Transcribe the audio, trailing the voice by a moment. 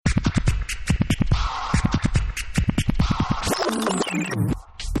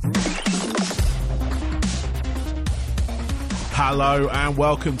Hello and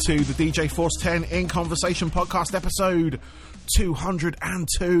welcome to the DJ Force 10 in Conversation podcast episode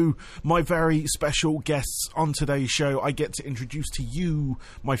 202. My very special guests on today's show. I get to introduce to you,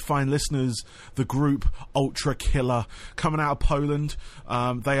 my fine listeners, the group Ultra Killer, coming out of Poland.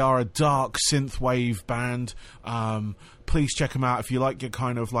 They are a dark synthwave band. Please check them out if you like your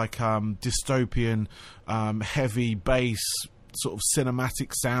kind of like dystopian, heavy bass, sort of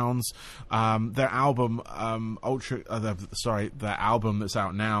cinematic sounds. Their album, their album that's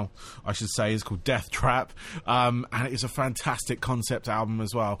out now, I should say, is called Death Trap, and it is a fantastic concept album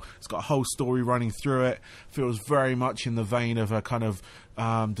as well. It's got a whole story running through it. Feels very much in the vein of a kind of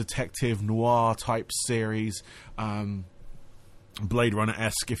detective noir type series. Blade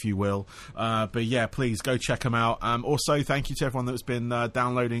Runner-esque, if you will. But yeah, please go check them out. Also, thank you to everyone that's been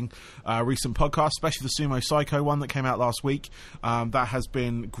downloading recent podcasts, especially the Sumo Psycho one that came out last week. That has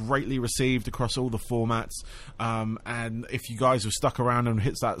been greatly received across all the formats. And if you guys have stuck around and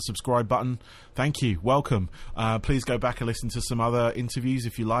hit that subscribe button, thank you. Welcome. Please go back and listen to some other interviews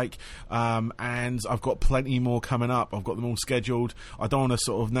if you like. And I've got plenty more coming up. I've got them all scheduled. I don't want to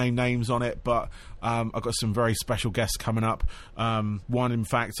sort of name names on it, but I've got some very special guests coming up. One, in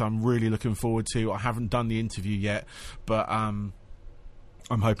fact, I'm really looking forward to. I haven't done the interview yet, but I'm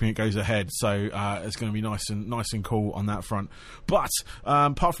hoping it goes ahead. So it's going to be nice and cool on that front. But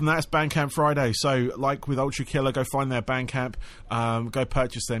apart from that, it's Bandcamp Friday. So like with Ultra Killer, go find their Bandcamp, go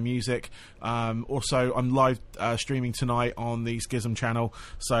purchase their music. Also, I'm live streaming tonight on the Schism channel.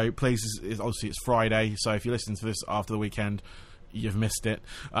 So please, obviously it's Friday. So if you listen to this after the weekend, you've missed it.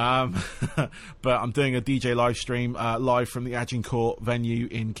 But I'm doing a DJ live stream live from the Agincourt venue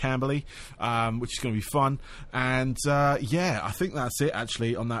in Camberley, which is going to be fun. And yeah, I think that's it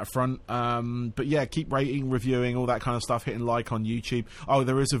actually on that front. But yeah, keep rating, reviewing, all that kind of stuff, hitting like on YouTube. Oh,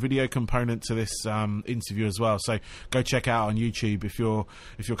 there is a video component to this interview as well, so go check out on YouTube if you're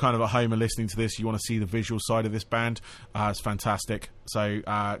kind of at home and listening to this, you want to see the visual side of this band. It's fantastic. So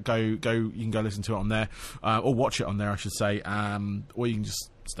you can go listen to it on there, or watch it on there, I should say. Or you can just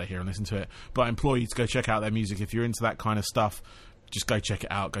stay here and listen to it. But I implore you to go check out their music. If you're into that kind of stuff, just go check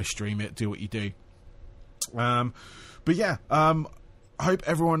it out, go stream it, do what you do. But yeah, I hope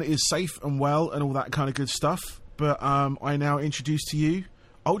everyone is safe and well and all that kind of good stuff. But I now introduce to you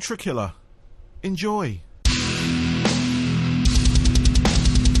Ultra Killer. Enjoy.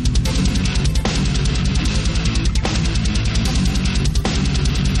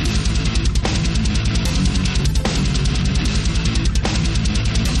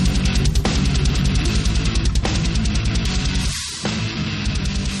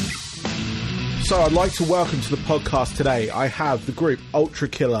 So I'd like to welcome to the podcast today, I have the group Ultra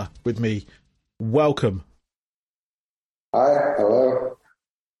Killer with me. Welcome. Hi, hello.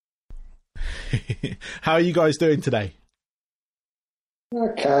 How are you guys doing today?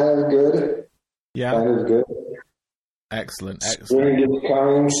 Kind of good. Yeah? Kind of good. Excellent. Spring is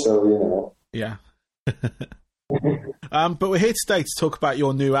coming, so you know. Yeah. But we're here today to talk about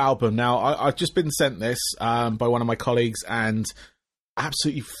your new album. Now, I've just been sent this by one of my colleagues, and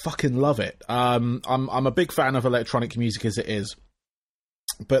absolutely fucking love it. I'm a big fan of electronic music as it is,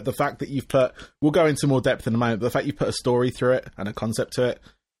 but the fact that you've put, we'll go into more depth in a moment, but the fact you put a story through it and a concept to it,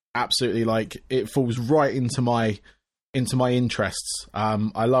 absolutely, like, it falls right into my interests.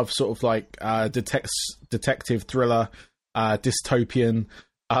 I love sort of like detective thriller, dystopian,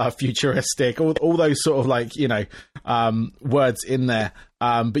 futuristic, all those sort of like, you know, words in there.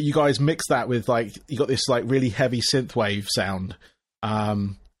 But you guys mix that with, like, you got this like really heavy synthwave sound,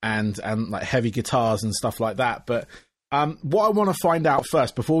 and like heavy guitars and stuff like that. But what I want to find out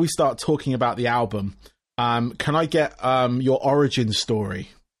first, before we start talking about the album, can I get your origin story?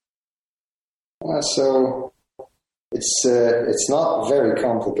 So it's not very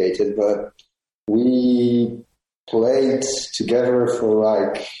complicated, but we played together for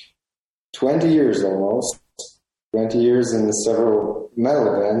like 20 years almost, 20 years in several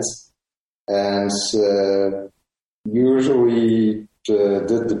metal bands, and usually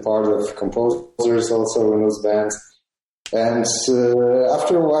did the part of composers also in those bands. And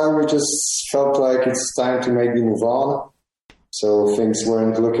after a while, we just felt like it's time to maybe move on. So things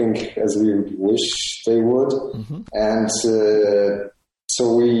weren't looking as we wish they would. Mm-hmm. And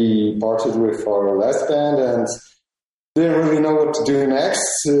so we parted with our last band and didn't really know what to do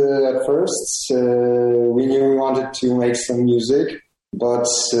next at first. We knew we wanted to make some music, but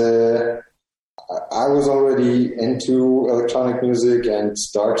I was already into electronic music and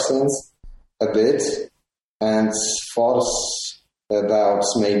dark synth a bit, and thought about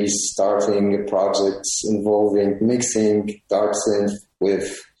maybe starting a project involving mixing dark synth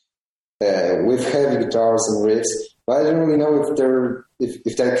with heavy guitars and riffs. but I didn't really know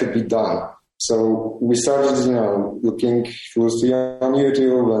if that could be done. So we started, looking closely on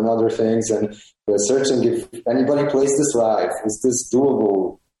YouTube and other things and searching if anybody plays this live. Is this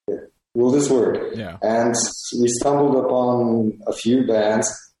doable? Will this work? Yeah. And we stumbled upon a few bands.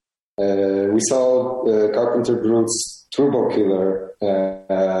 We saw Carpenter Brute's Turbo Killer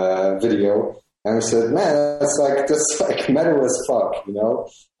video, and we said, "Man, that's like metal as fuck,"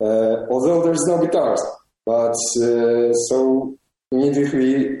 although there's no guitars. But so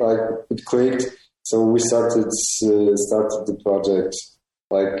immediately, like, it clicked. So we started the project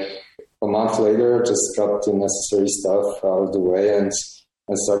like a month later. Just got the necessary stuff out of the way and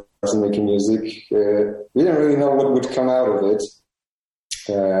started making music. We didn't really know what would come out of it.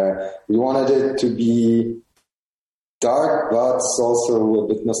 We wanted it to be dark, but also a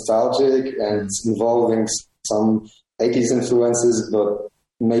bit nostalgic and involving some 80s influences, but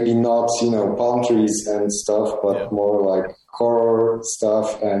maybe not, palm trees and stuff, but more like horror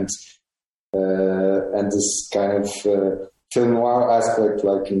stuff and this kind of film noir aspect,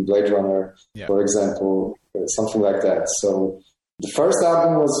 like in Blade Runner, for example, something like that. So the first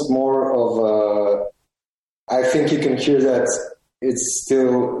album was more of I think you can hear that there's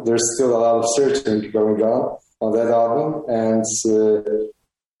still a lot of searching going on that album, and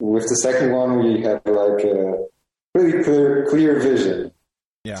with the second one we had like a pretty clear vision.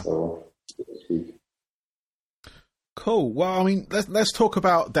 Yeah. So, cool. Well, I mean, let's talk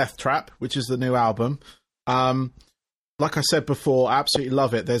about Death Trap, which is the new album. Like I said before, I absolutely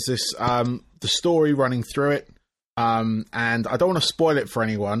love it. There's this the story running through it. And I don't want to spoil it for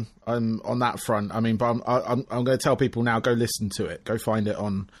anyone on that front. I mean, but I'm going to tell people now, go listen to it. Go find it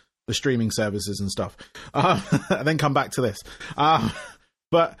on the streaming services and stuff. And then come back to this.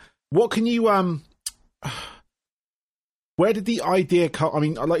 But what can you... where did the idea come? I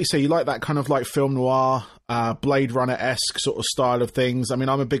mean, like you say, you like that kind of like film noir, Blade Runner-esque sort of style of things. I mean,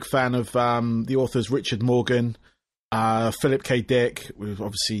 I'm a big fan of the authors Richard Morgan, Philip K. Dick, who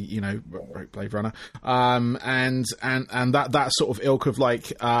obviously, wrote Blade Runner, and that sort of ilk of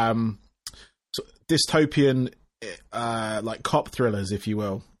like dystopian like cop thrillers, if you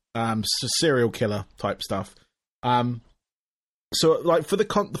will, serial killer type stuff. So like for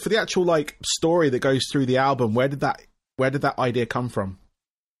the actual like story that goes through the album, where did that idea come from?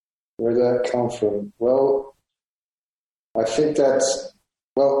 Where did that come from? Well, I think that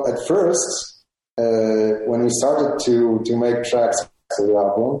at first. When we started to make tracks for the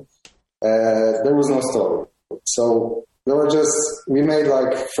album, there was no story. So we made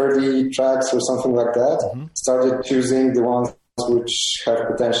like 30 tracks or something like that, started choosing the ones which have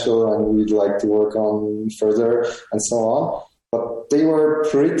potential and we'd like to work on further and so on. But they were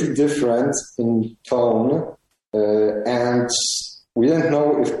pretty different in tone, and we didn't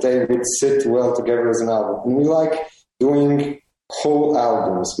know if they would sit well together as an album. And we like doing whole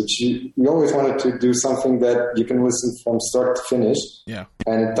albums, which we always wanted to do something that you can listen from start to finish. Yeah.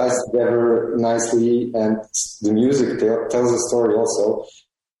 And it ties together nicely, and the music tells a story also.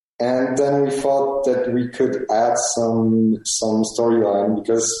 And then we thought that we could add some storyline,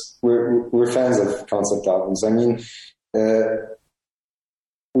 because we're fans of concept albums. I mean,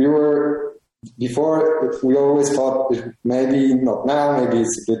 before we always thought maybe not now, maybe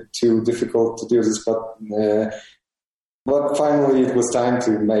it's a bit too difficult to do this, but finally, it was time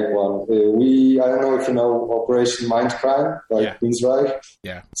to make one. I don't know if you know Operation Mindcrime, like Queensryche.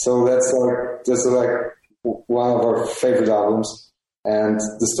 Yeah. So that's like one of our favorite albums, and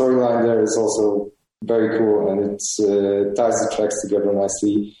the storyline there is also very cool, and it ties the tracks together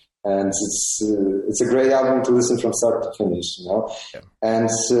nicely, and it's a great album to listen from start to finish, Yeah. And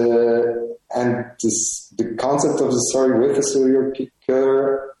the concept of the story with a serial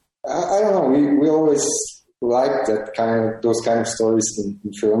killer, I don't know. We always like those kind of stories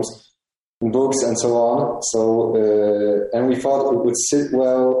in films, in books, and so on. So, and we thought it would sit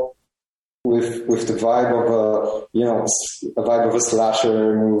well with the vibe of a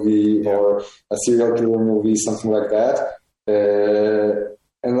slasher movie or a serial killer movie, something like that.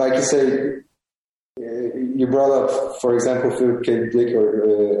 And like you say, you brought up, for example, Philip K. Dick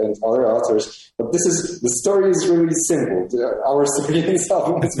and other authors, but the story is really simple. Our story in this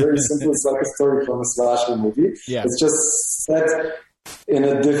album is very simple. It's like a story from a slasher movie. Yeah. It's just set in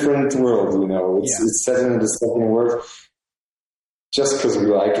a different world, It's set in a dystopian world just because we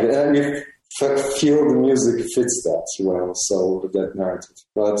like it. And we feel the music fits that well, so that narrative.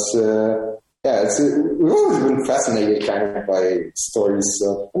 But we've always been fascinated kind of by stories.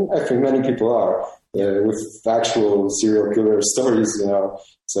 I think many people are. With actual serial killer stories,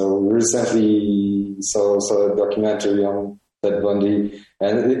 So recently saw a documentary on Ted Bundy,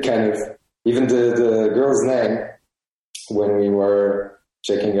 and it kind of, even the girl's name, when we were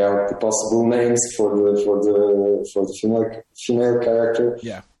checking out the possible names for the female character.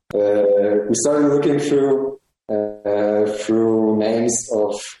 Yeah. We started looking through names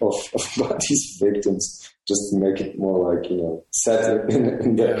of these victims, just to make it more like, set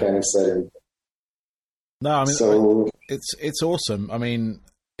in that kind of setting. No, I mean, so it's awesome. I mean,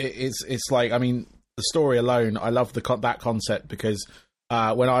 it's like, I mean, the story alone, I love that concept, because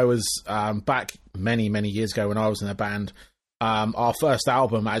when I was back many years ago when I was in a band, our first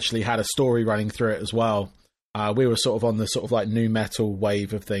album actually had a story running through it as well. We were sort of on the sort of like new metal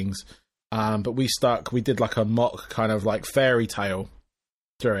wave of things, but we did like a mock kind of like fairy tale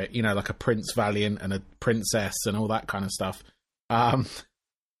through it, like a Prince Valiant and a princess and all that kind of stuff.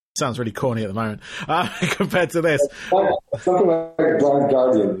 Sounds really corny at the moment compared to this. Something like Blind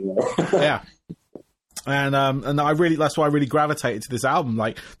Guardian, Yeah. And that's why I really gravitated to this album.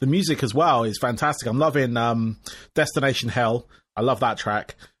 Like, the music as well is fantastic. I'm loving Destination Hell. I love that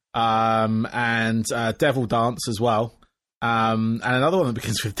track. And Devil Dance as well. And another one that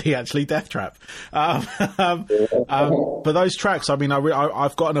begins with D, actually, Death Trap. But those tracks, I mean,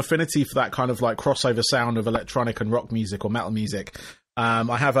 I've got an affinity for that kind of like crossover sound of electronic and rock music or metal music.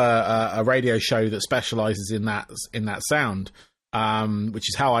 I have a radio show that specializes in that sound, which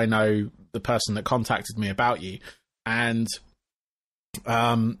is how I know the person that contacted me about you. And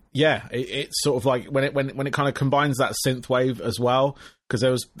it's sort of like when it kind of combines that synth wave as well,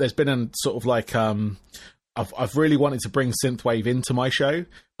 because there's been a sort of like I've really wanted to bring synthwave into my show,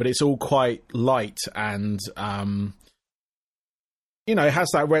 but it's all quite light and it has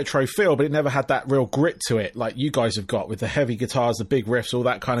that retro feel, but it never had that real grit to it like you guys have got with the heavy guitars, the big riffs, all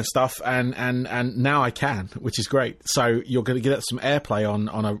that kind of stuff. And now I can, which is great. So you're going to get some airplay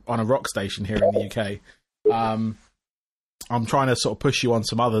on a rock station here in the UK. I'm trying to sort of push you on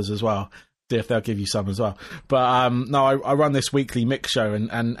some others as well, see if they'll give you some as well. But no, I run this weekly mix show,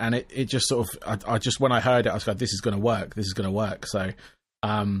 and it just sort of I just, when I heard it, I was like, this is going to work. So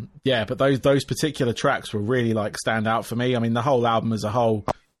but those particular tracks were really like stand out for me. I mean, the whole album as a whole,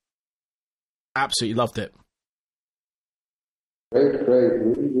 absolutely loved it. Great.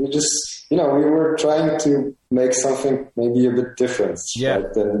 We just, we were trying to make something maybe a bit different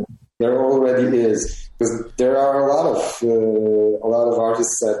than there already is, because there are a lot of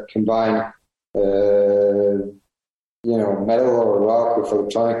artists that combine, metal or rock with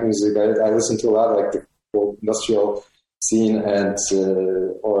electronic music. I listen to a lot, like the industrial scene, and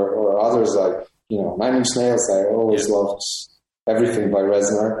or others like Nine Inch Nails. I always loved everything by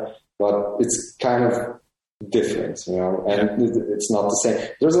Reznor, but it's kind of different, and it's not the same.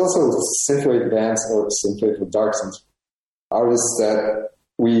 There's also synthwave bands or synthwave with dark synth artists that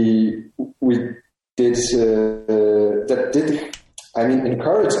we did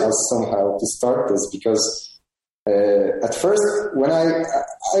encourage us somehow to start this, because at first, when I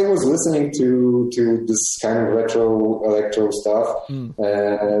was listening to this kind of retro electro stuff,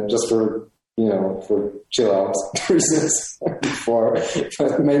 just for chill out reasons before,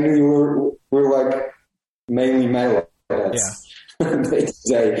 but mainly we're like mainly metal heads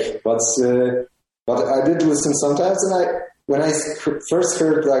day. But I did listen sometimes, and when I first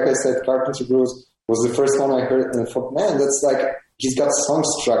heard, like I said, Carpenter Brut was the first one I heard, and I thought, man, that's like, he's got song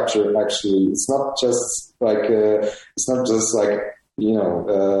structure. Actually, it's not just like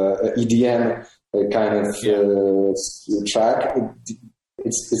EDM kind of track.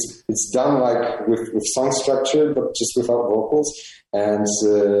 It's done like with song structure, but just without vocals, and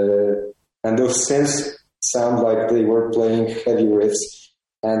those synths sound like they were playing heavy riffs.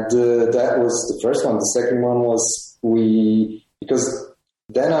 And that was the first one. The second one was because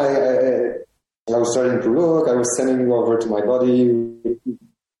then I was starting to look. I was sending over to my buddy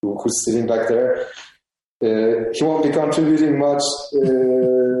who's sitting back there. He won't be contributing much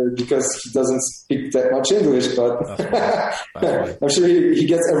because he doesn't speak that much English, but That's right. I'm sure he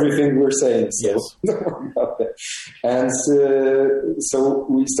gets everything we're saying. So don't worry about that. And so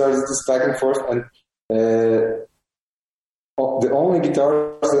we started this back and forth, and the only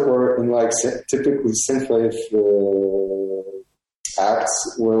guitars that were in like typically synthwave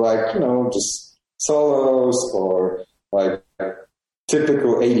acts were like just solos or like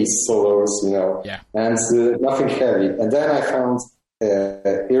typical 80s solos, and nothing heavy. And then I found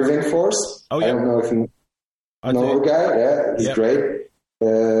Irving Force. I don't know if you know the guy. Yeah, he's great.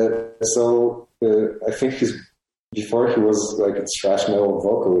 So I think before he was like a thrash metal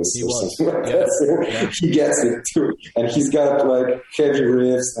vocalist or something like that. So he gets it too. And he's got like heavy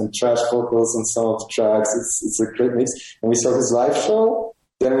riffs and thrash vocals on some of the tracks. It's a great mix. And we saw his live show.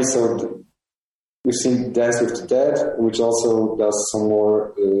 Then we've seen Dance with the Dead, which also does some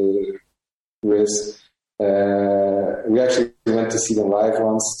more riffs. We actually went to see them live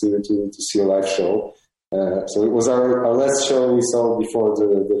once to see a live show. So it was our last show we saw before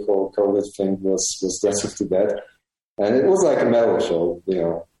the whole COVID thing was Dance of Tibet. And it was like a metal show,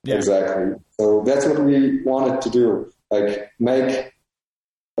 Yeah. Exactly. So that's what we wanted to do, like make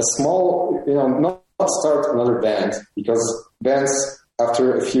a small, not start another band, because bands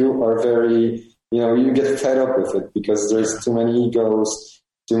after a few are very, you get fed up with it because there's too many egos,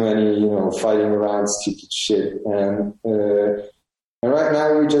 too many, fighting around stupid shit. And right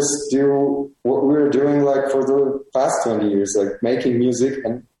now we just do what we were doing like for the past 20 years, like making music,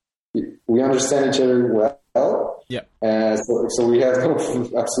 and we understand each other well. Yeah. So we have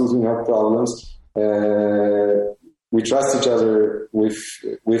absolutely no problems. We trust each other with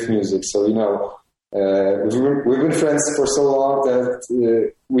music. So, we've been friends for so long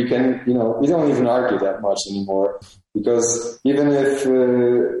that we can, we don't even argue that much anymore, because even if,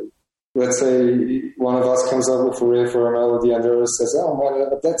 let's say one of us comes up with a riff or a melody and the other says, "Oh man,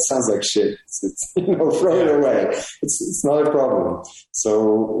 that sounds like shit," it's throw it away. It's not a problem.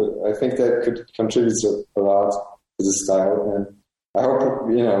 So I think that could contribute a lot to the style, and I hope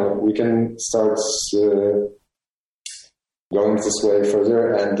we can start going this way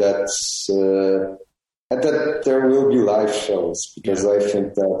further, and that there will be live shows, because I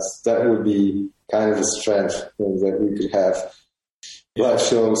think that would be kind of a strength that we could have. Live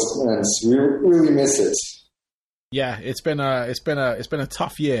shows, and we really miss it. Yeah, it's been a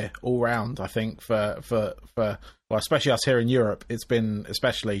tough year all round. I think for especially us here in Europe, it's been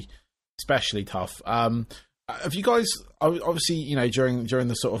especially tough. Have you guys obviously during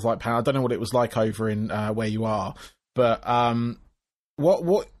the sort of like I don't know what it was like over in where you are, but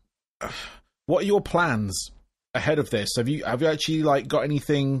what are your plans ahead of this? Have you actually like got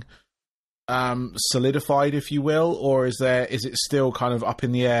anything solidified, if you will, or is it still kind of up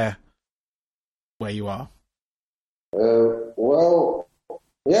in the air where you are? Well,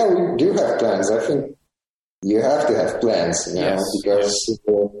 yeah, we do have plans. I think you have to have plans, because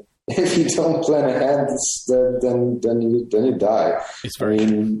if you don't plan ahead, then you die. It's very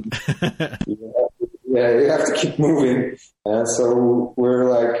you have to keep moving. And so we're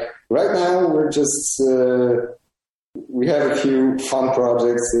like, right now we're just we have a few fun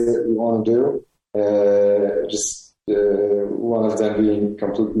projects that we want to do. Just one of them being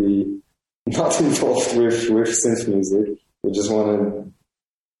completely not involved with synth music. We just want to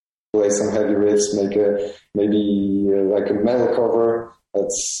play some heavy riffs, make maybe a metal cover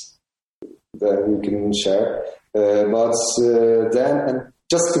that we can share. But then, and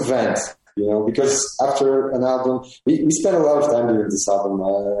just to vent, because after an album, we spent a lot of time doing this album.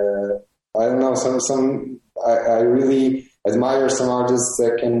 I don't know, I really admire some artists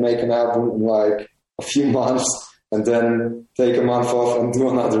that can make an album in like a few months and then take a month off and do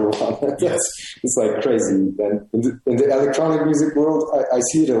another one. It's like crazy. And in the electronic music world, I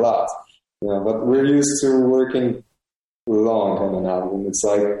see it a lot. But we're used to working long on an album. It's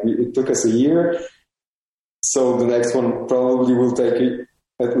like it took us a year, so the next one probably will take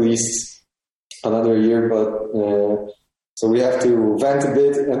at least another year. But so we have to vent a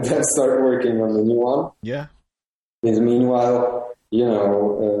bit and then start working on the new one. Yeah. In the meanwhile,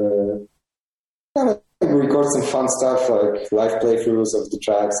 record some fun stuff like live playthroughs of the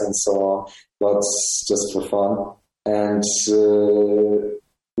tracks and so on, but just for fun. And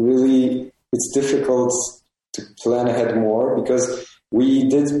really, it's difficult to plan ahead more, because we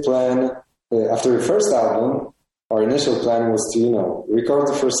did plan after the first album. Our initial plan was to record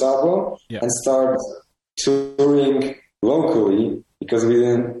the first album and start touring locally, because we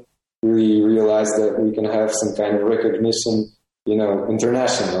didn't really realize that we can have some kind of recognition,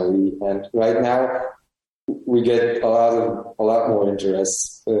 internationally. And right now we get a lot more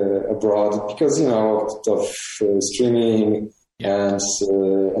interest abroad because of streaming and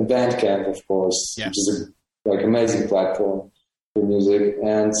Bandcamp, of course, which is a amazing platform for music.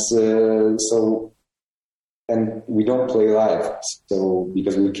 And and we don't play live, so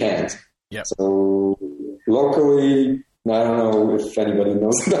because we can't. Yeah. So locally, I don't know if anybody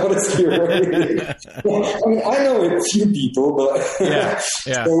knows about us here. I mean, I know a few people, but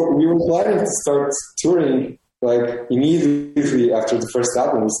so we were planning to start touring like immediately after the first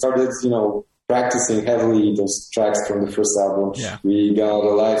album. We started, practicing heavily those tracks from the first album. Yeah. We got a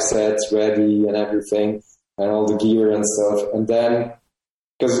live set ready and everything, and all the gear and stuff. And then,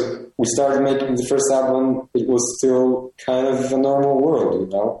 because we started making the first album, it was still kind of a normal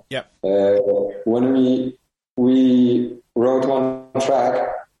world, Yeah. When we wrote one track,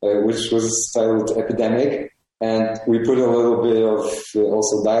 which was titled Epidemic, and we put a little bit of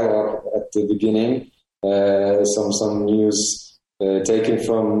also dialogue at the beginning, some news taken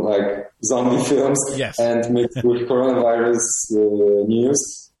from like zombie films Yes. and mixed with coronavirus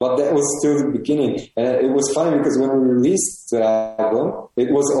news. But that was still the beginning. And it was funny because when we released the album,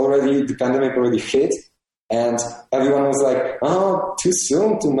 the pandemic already hit. And everyone was like, oh, too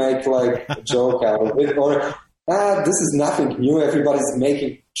soon to make like a joke out of it. Or, this is nothing new. Everybody's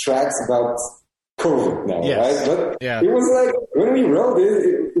making tracks about COVID now, yes. right? But yeah. it was like, when we wrote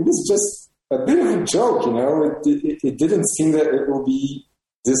it was just a bit of a joke, you know? It didn't seem that it will be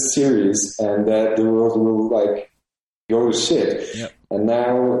this serious and that the world will like go to shit. Yep. And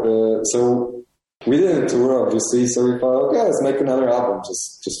now, so we didn't tour, obviously, so we thought, okay, let's make another album.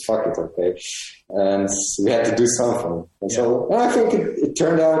 Just fuck it, okay? And we had to do something. And so I think it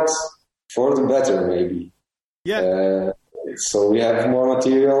turned out for the better, maybe. Yeah. So we have more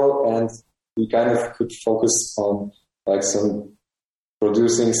material and we kind of could focus on like some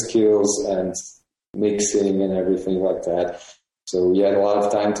producing skills and mixing and everything like that. So we had a lot of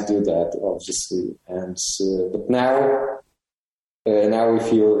time to do that, obviously. And but now we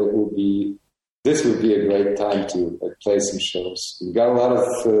feel this would be a great time to like, play some shows. We got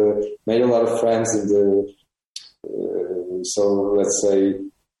made a lot of friends in the so let's say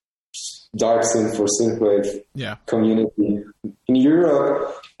dark synth for synthwave community in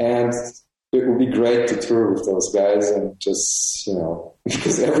Europe, and it would be great to tour with those guys and just, you know,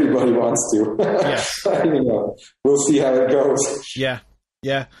 because everybody wants to. You know, we'll see how it goes. Yeah.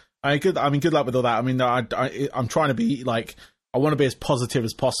 Good luck with all that. I mean, I'm trying to be like, I want to be as positive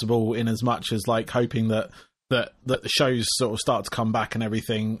as possible in as much as like hoping that the shows sort of start to come back and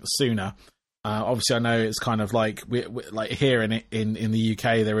everything sooner. Obviously, I know it's kind of like we like here in the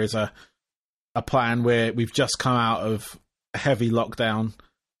UK there is a plan where we've just come out of heavy lockdown,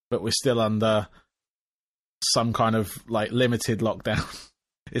 but we're still under some kind of like limited lockdown.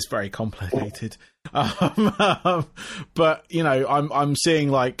 It's very complicated. But you know, I'm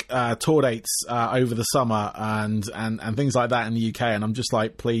seeing like tour dates over the summer and things like that in the UK, and I'm just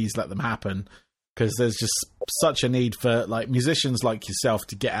like, please let them happen, because there's just such a need for like musicians like yourself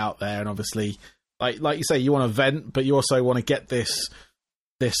to get out there, and obviously, like you say, you want to vent, but you also want to get this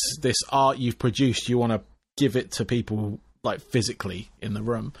art you've produced. You want to give it to people like physically in the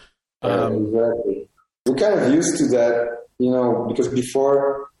room. Exactly. We're kind of used to that. You know, because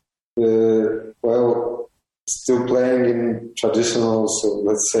before, still playing in traditional, so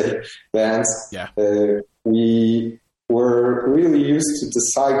let's say, bands, we were really used to the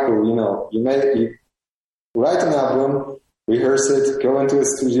cycle. You know, you write an album, rehearse it, go into a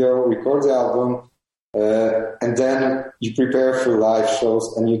studio, record the album, and then you prepare for live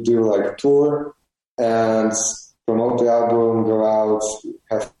shows and you do like a tour and promote the album, go out,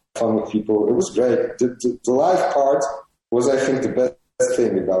 have fun with people. It was great. The live part was, I think, the best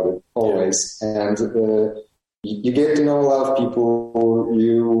thing about it always. And you get to know a lot of people.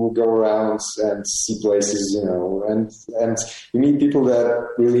 You go around and see places, you know, and you meet people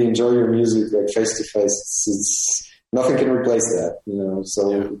that really enjoy your music, like face to face. It's nothing can replace that, you know.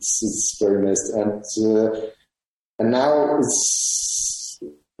 So it's very missed. And now it's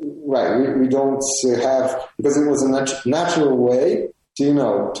right. We don't have, because it was a natural way to, you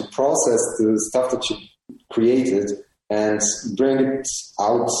know, to process the stuff that you created and bring it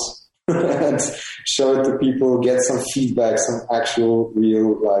out and show it to people, get some feedback, some actual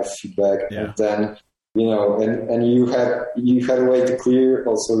real life feedback. And then, you know, and you had a way to clear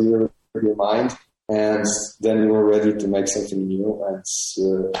also your mind, and then you were ready to make something new. And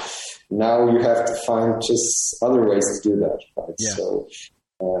now you have to find just other ways to do that. Right? Yeah. So,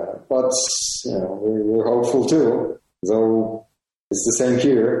 but, you know, we're hopeful too, though it's the same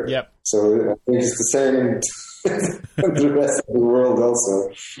here. Yep. So I think it's the same in the rest of the world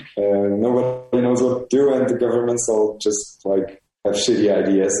also. Nobody knows what to do, and the governments all just like have shitty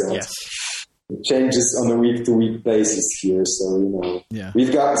ideas. So it changes on a week-to-week basis here. So, you know,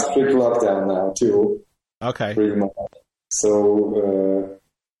 we've got strict lockdown now too. Okay. Pretty much. So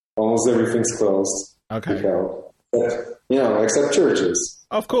almost everything's closed. Okay. But, you know, except churches.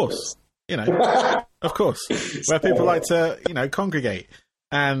 Of course. You know, of course, where people like to, you know, congregate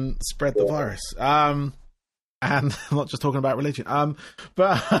and spread the virus. And I'm not just talking about religion. But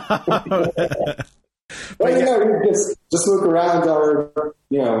well, you know, just look around our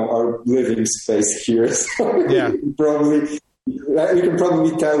living space here. So you can probably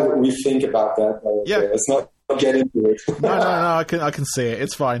tell what we think about that. Let's not get into it. No, I can see it.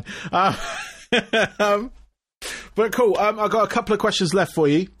 It's fine. But cool. I've got a couple of questions left for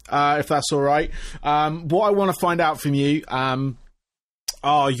you, if that's all right. What I want to find out from you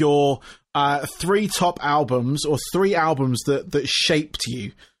are your 3 top albums, or 3 albums that shaped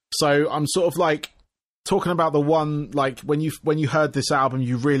you. So I'm sort of like, talking about the one, like when you heard this album,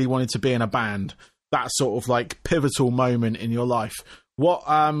 you really wanted to be in a band. That sort of like pivotal moment in your life. What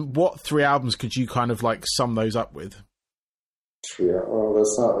 3 albums could you kind of like sum those up with? Yeah, well,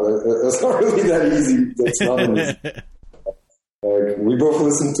 that's not really that easy. That's not easy. We both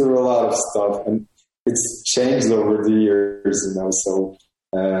listen to a lot of stuff, and it's changed over the years, you know. So,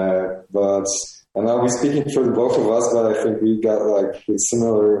 and I'll be speaking for the both of us, but I think we got like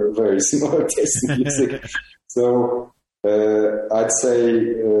very similar taste in music. So, I'd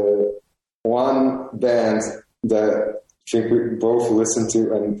say one band that I think we both listen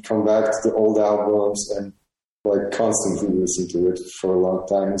to and come back to the old albums and like constantly listen to it for a long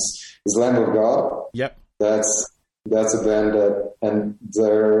time is Lamb of God. Yep. That's a band that, and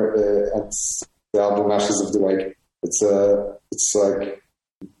their and the album Ashes of the Wake. It's like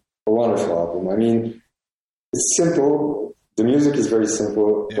a wonderful album. I mean, it's simple. The music is very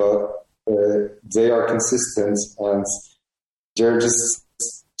simple, but they are consistent and they're just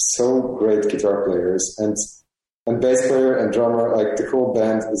so great guitar players and bass player and drummer. Like the whole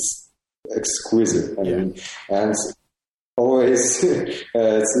band is exquisite. I mean, and always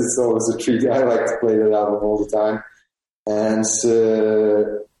it's always a treat. I like to play that album all the time, and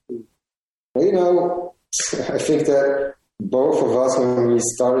you know, I think that both of us, when we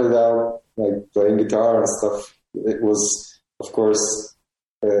started out like playing guitar and stuff, it was of course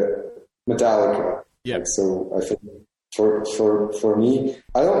Metallica. Yeah. Like, so I think for me,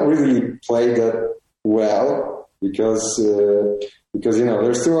 I don't really play that well because you know,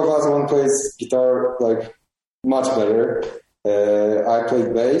 there's 2 of us. One plays guitar like much better. I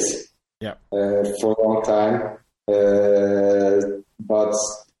played bass for a long time, but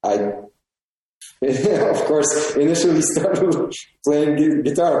I, of course, initially started playing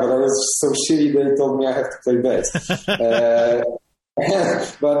guitar, but I was so shitty they told me I have to play bass.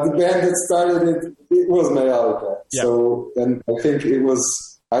 But the band that started it was Metallica. Yeah. So, and I think it was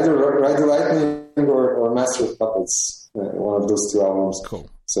either Ride the Lightning or Master of Puppets, one of those 2 albums. Cool.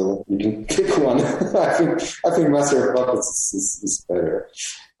 So you can pick one. I think Master of Puppets is better.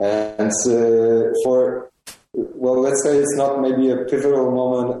 And let's say it's not maybe a pivotal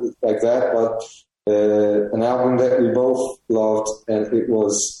moment like that, but an album that we both loved, and it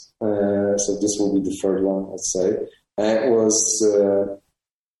was so this will be the 3rd one, let's say. And it was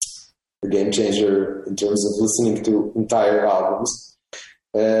a game changer in terms of listening to entire albums.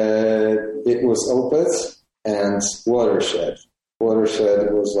 It was Opeth and Watershed.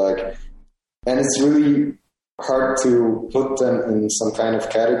 Watershed was like, and it's really hard to put them in some kind of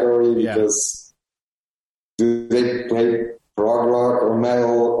category because do they play prog rock or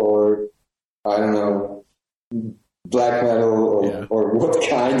metal or I don't know, black metal or what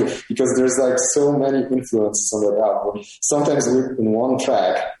kind? Because there's like so many influences on that album. Sometimes in one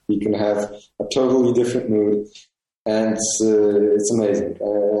track you can have a totally different mood, and it's amazing.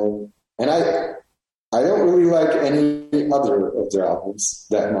 And I don't really like any other of their albums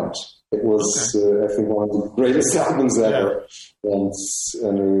that much. It was, I think, one of the greatest albums ever, and I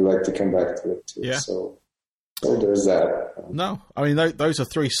really like to come back to it too. Yeah. So there's that. No, I mean, those are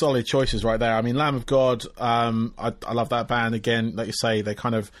 3 solid choices right there. I mean, Lamb of God, I love that band. Again, like you say,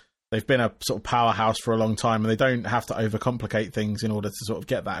 they've been a sort of powerhouse for a long time, and they don't have to overcomplicate things in order to sort of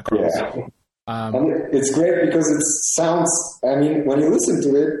get that across. Yeah. And it's great because it sounds, I mean, when you listen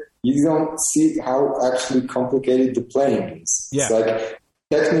to it, you don't see how actually complicated the playing is. Yeah. It's like,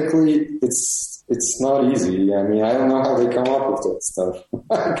 technically, it's not easy. I mean, I don't know how they come up with that stuff.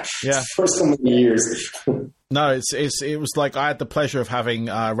 For so many years. No, it was like I had the pleasure of having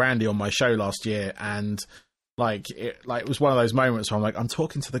Randy on my show last year, and it was one of those moments where I'm like, I'm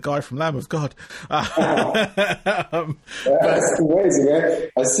talking to the guy from Lamb of God. That's amazing.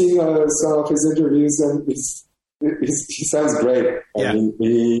 I've seen some of his interviews, and he sounds great. I mean,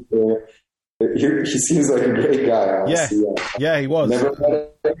 he seems like a great guy. Honestly. Yeah, he was. Never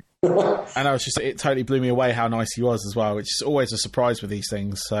met him. And it totally blew me away how nice he was as well, which is always a surprise with these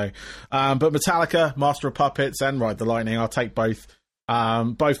things. So, but Metallica, Master of Puppets, and Ride the Lightning, I'll take both.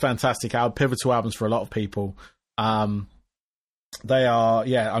 Both fantastic pivotal albums for a lot of people. They are,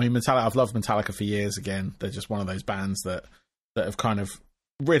 I mean, Metallica. I've loved Metallica for years. Again, they're just one of those bands that have kind of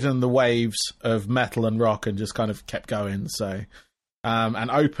ridden the waves of metal and rock and just kind of kept going. So, and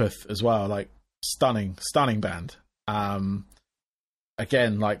Opeth as well, like stunning band.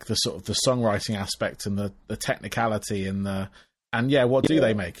 Again, like the sort of the songwriting aspect and the technicality and what do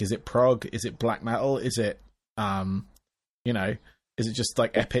they make? Is it prog? Is it black metal? Is it, is it just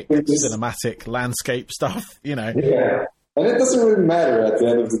like epic cinematic landscape stuff? Yeah. And it doesn't really matter at the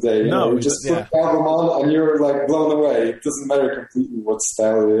end of the day. You just put the album on and you're like blown away. It doesn't matter completely what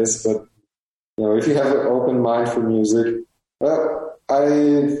style it is, but if you have an open mind for music, well,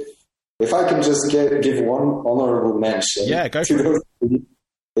 if I can just give one honorable mention, go for those,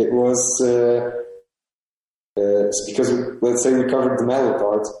 it was because let's say we covered the metal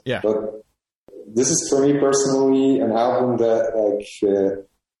part, but this is for me personally an album that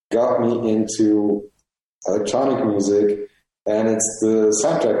got me into electronic music, and it's the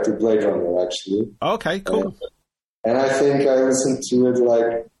soundtrack to Blade Runner, actually. Okay, cool. And I think I listened to it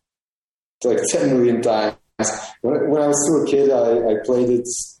like 10 million times. When I was still a kid, I played it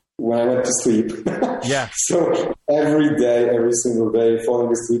when I went to sleep. Yeah. So every day, every single day,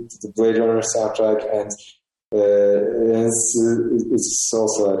 falling asleep to the Blade Runner soundtrack, and it's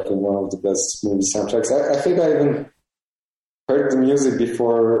also, I think, one of the best movie soundtracks. I think I even heard the music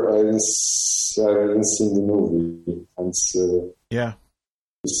before I even seen the movie, and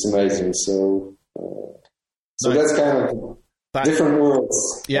it's amazing. So that's kind of different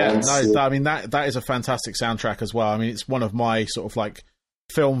worlds. Yeah, and, I mean that is a fantastic soundtrack as well. I mean, it's one of my sort of like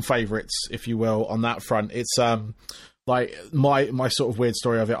film favorites, if you will, on that front. It's like my sort of weird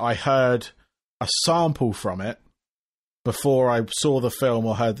story of it. I heard a sample from it before I saw the film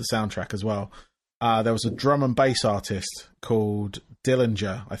or heard the soundtrack as well. There was a drum and bass artist called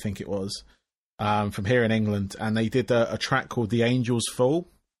Dillinger, I think it was, from here in England, and they did a track called "The Angels Fall"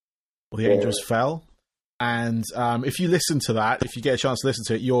 or "The Angels Fell." And if you listen to that, if you get a chance to listen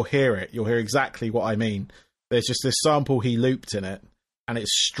to it, you'll hear it. You'll hear exactly what I mean. There's just this sample he looped in it, and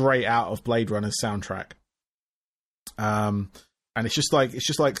it's straight out of Blade Runner's soundtrack. And it's just like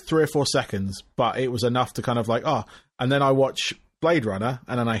 3 or 4 seconds, but it was enough to kind of like, and then I watch Blade Runner,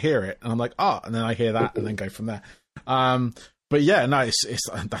 and then I hear it, and I'm like, and then I hear that, and then go from there. But yeah, no,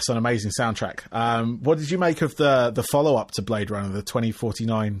 that's an amazing soundtrack. What did you make of the follow up to Blade Runner, the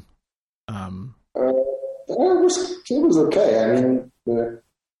 2049? It was okay. I mean,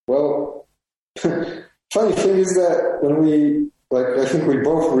 well, funny thing is that when I think we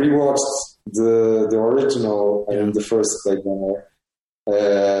both rewatched the original and the first Blade Runner,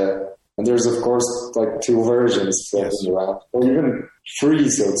 and there's of course like 2 versions floating around, or even 3,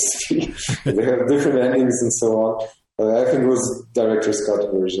 so to speak. They have different endings and so on. I think it was director Scott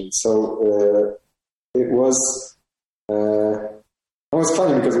version. So it was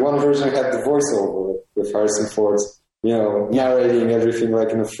funny because one version had the voiceover with Harrison Ford, narrating everything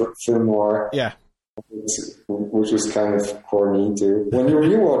like in a film noir. Yeah. Which was kind of corny too. When you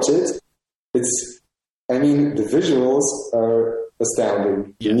rewatch it, the visuals are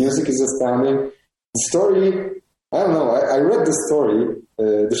astounding. Yes. The music is astounding. The story, I don't know. I read the story,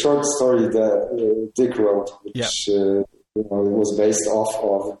 the short story that Dick wrote, which it was based off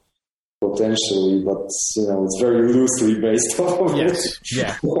of potentially, but it's very loosely based off of it.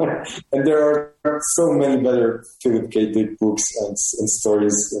 Yeah. And there are so many better Philip K. Dick books and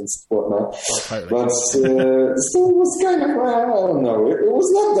stories and whatnot. Totally. But the story was kind of, I don't know, it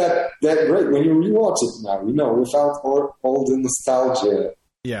was not that great when you rewatch it now, without all the nostalgia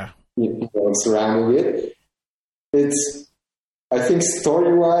surrounding it. It's, I think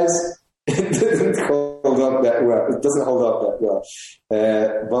story-wise, it doesn't hold up that well. It doesn't hold up that well.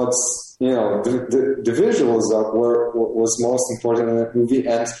 But the visuals was most important in that movie,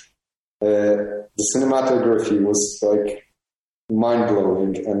 and the cinematography was like mind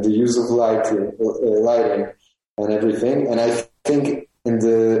blowing, and the use of lighting and everything. And I think in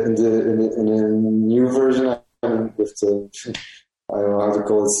the new version, with the I don't know how to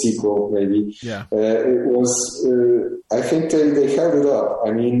call it, sequel maybe. Yeah. It was. I think they held it up.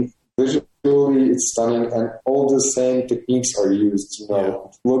 I mean, visually it's stunning, and all the same techniques are used. It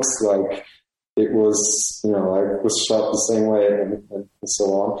looks like it was, it was shot the same way, and so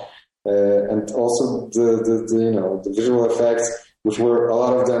on. And also the visual effects, which were a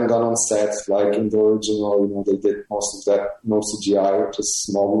lot of them done on set, like in the original. They did most of that, no CGI,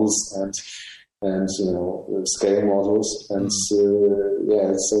 just models and scale models, and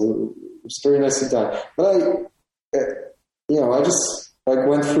so it's very nicely done. But I just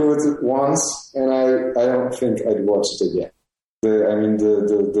went through it once, and I don't think I'd watch it again.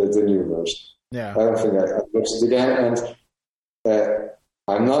 The new version. Yeah, I don't think I'd watch it again, and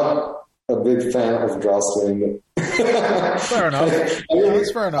I'm not a big fan of Gosling. Fair enough.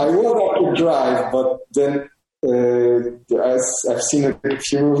 That's fair enough. I will have to drive, but then I've seen a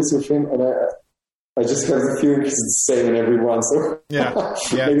few movies with him, and I just have the feeling he's the same in every one. So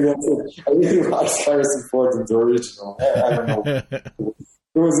maybe that's it. I really like Harrison Ford in the original. I don't know.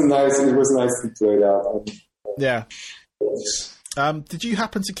 It was nicely played out. Yeah. Did you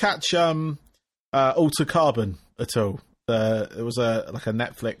happen to catch Alter Carbon at all? It was a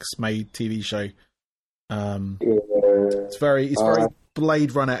Netflix made TV show. It's very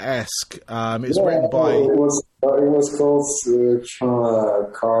Blade Runner-esque. It's written by... It was called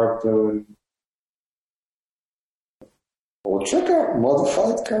Carbon... Ultra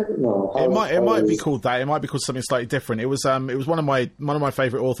Modified Carbon? No. It might be called that. It might be called something slightly different. It was one of my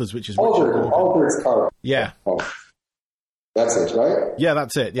favourite authors, which is Richard Gorgon. Altered Carbon. Yeah. Oh. That's it, right? Yeah,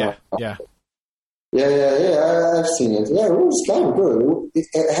 that's it. Yeah, yeah. Yeah, I've seen it. Yeah, it was kind of good.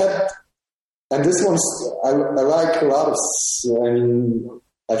 It had, and this one's, I like a lot of,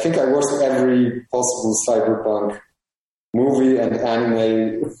 I think I watched every possible cyberpunk movie and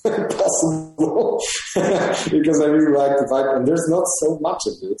anime possible because I really like the vibe, and there's not so much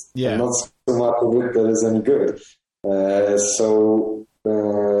of it. Yeah. Not so much of it that is any good.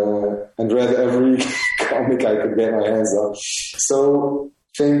 And read every comic I could get my hands on. So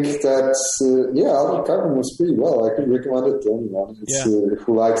think that Altered Carbon was pretty well. I could recommend it to anyone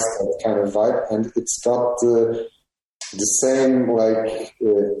who likes that kind of vibe, and it's got the same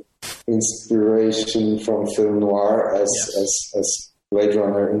inspiration from film noir as Blade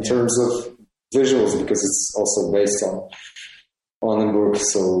Runner in terms of visuals, because it's also based on a book.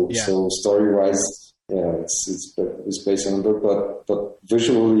 So story wise, it's based on a book, but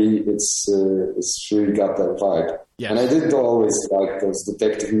visually it's really got that vibe. Yeah. And I did always like those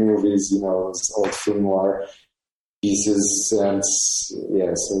detective movies, those old film noir pieces, and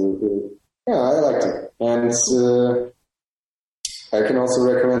I liked it. And I can also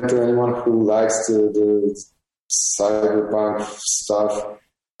recommend to anyone who likes the cyberpunk stuff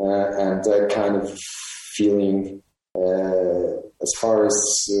and that kind of feeling. As far as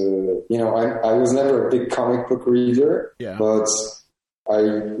I was never a big comic book reader, but I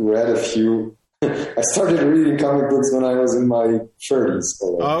read a few. I started reading comic books when I was in my 30s.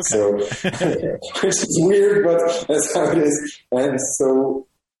 So, which is weird, but that's how it is. And so,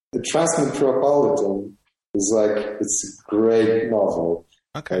 The Transmetropolitan is it's a great novel.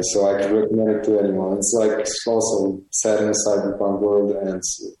 Okay. So I could recommend it to anyone. It's also set in a cyberpunk world, and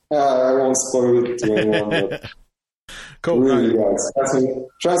I won't spoil it to anyone, but cool. Really, guys.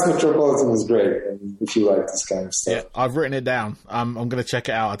 Transmetropolitan is great if you like this kind of stuff. Yeah, I've written it down. I'm going to check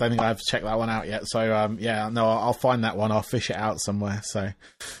it out. I don't think I've checked that one out yet. So, I'll find that one. I'll fish it out somewhere. So,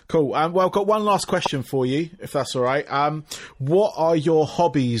 cool. Well, I've got one last question for you, if that's all right. What are your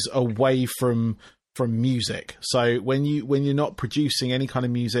hobbies away from music? So, when you're not producing any kind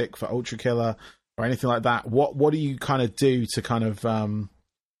of music for Ultra Killer or anything like that, what do you kind of do to kind of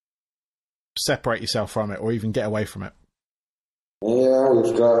separate yourself from it, or even get away from it? Yeah,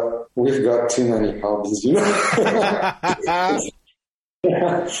 we've got too many hobbies,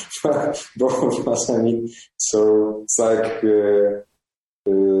 both of us. So it's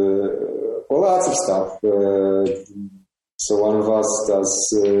lots of stuff. So one of us does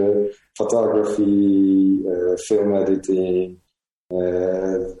photography, film editing,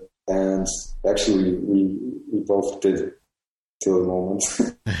 and actually we both did it till the moment.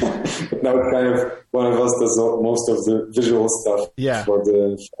 Now kind of one of us does most of the visual stuff for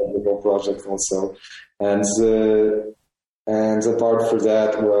the whole project also. And apart from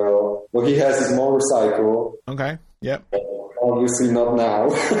that, well, he has his motorcycle. Okay. Yep. Obviously not now.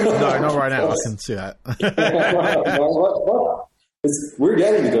 No, not right now. I can see that. We're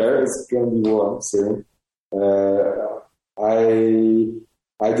getting there. It's going to be warm soon.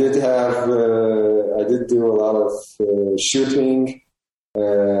 I did do a lot of shooting,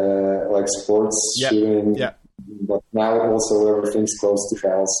 sports shooting. Yeah. But now also everything's close to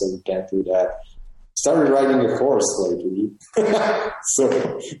house, so we can't do that. Started riding a horse lately. So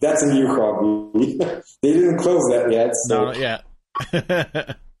that's a new hobby. They didn't close that yet. So. No, not yet.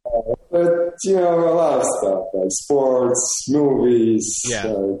 But, a lot of stuff, like sports, movies.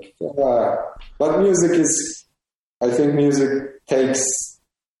 Yeah. But I think music takes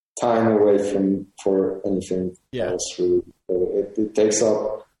time away for anything else, really. So it takes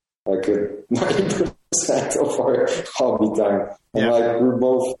up like 90% of our hobby time. And we're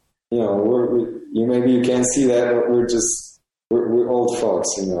both, maybe you can't see that, but we're old folks,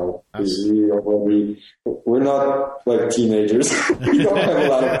 we're not like teenagers. We don't have a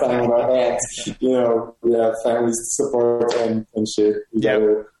lot of time on our hands. We have families to support and shit. We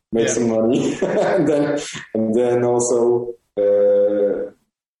gotta make some money. and then also,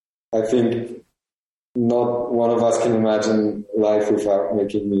 I think not one of us can imagine life without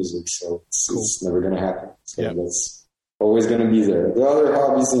making music. So it's never going to happen. So that's always going to be there. The other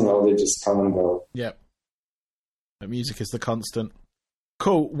hobbies, they just come and go. Yep. But music is the constant.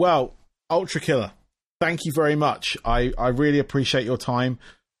 Cool. Well, Ultra Killer, thank you very much. I really appreciate your time.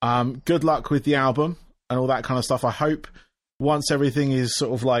 Good luck with the album and all that kind of stuff. I hope once everything is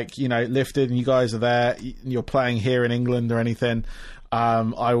sort of lifted and you guys are there, you're playing here in England or anything,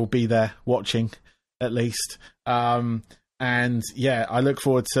 I will be there watching at least. And yeah, I look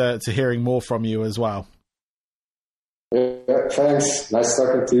forward to hearing more from you as well. Yeah, thanks. Nice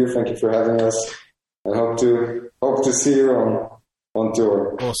talking to you. Thank you for having us. I hope to see you on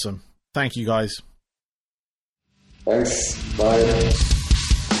tour. Awesome. Thank you, guys. Thanks. Bye.